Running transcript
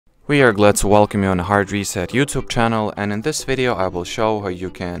We are glad to welcome you on the Hard Reset YouTube channel, and in this video I will show how you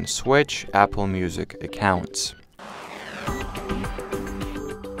can switch Apple Music accounts.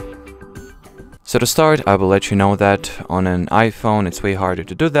 So to start, I will let you know that on an iPhone it's way harder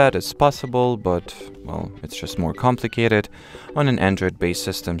to do that. It's possible, but well, it's just more complicated. On an Android-based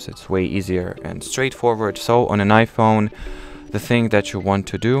systems it's way easier and straightforward. So on an iPhone, the thing that you want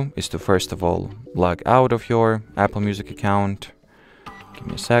to do is to first of all log out of your Apple Music account. Give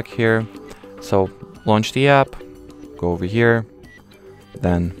me a sec here. So launch the app, go over here,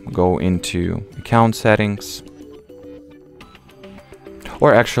 then go into account settings.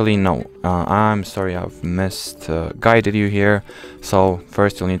 Or actually no, I'm sorry, I've guided you here. So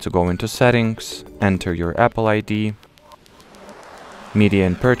first you'll need to go into settings, enter your Apple ID, media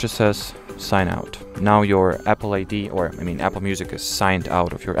and purchases, sign out. Now your Apple ID, Apple Music is signed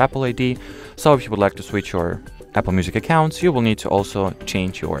out of your Apple ID. So if you would like to switch your Apple Music accounts, you will need to also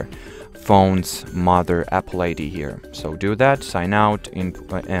change your phone's mother Apple ID here. So do that, sign out,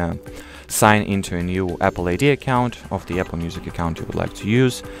 sign into a new Apple ID account of the Apple Music account you would like to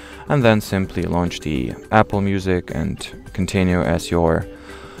use, and then simply launch the Apple Music and continue as your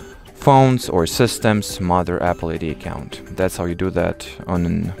phone's or system's mother Apple ID account. That's how you do that on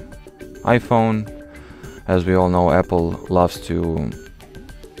an iPhone. As we all know, Apple loves to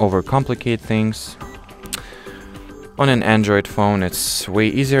overcomplicate things. On an Android phone it's way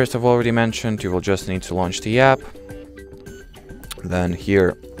easier, as I've already mentioned. You will just need to launch the app, then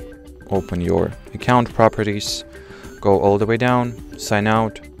here open your account properties, go all the way down, sign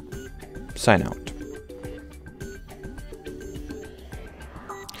out, sign out.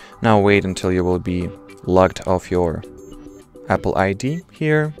 Now wait until you will be logged off your Apple ID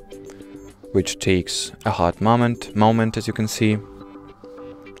here, which takes a hot moment as you can see.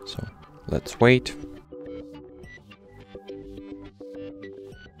 So let's wait.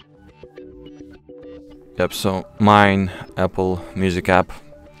 Yep, so mine Apple Music app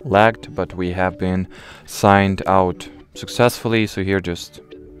lagged, but we have been signed out successfully. So here just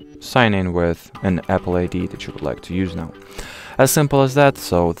sign in with an Apple ID that you would like to use now. As simple as that.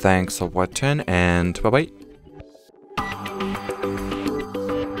 So thanks for watching and bye bye.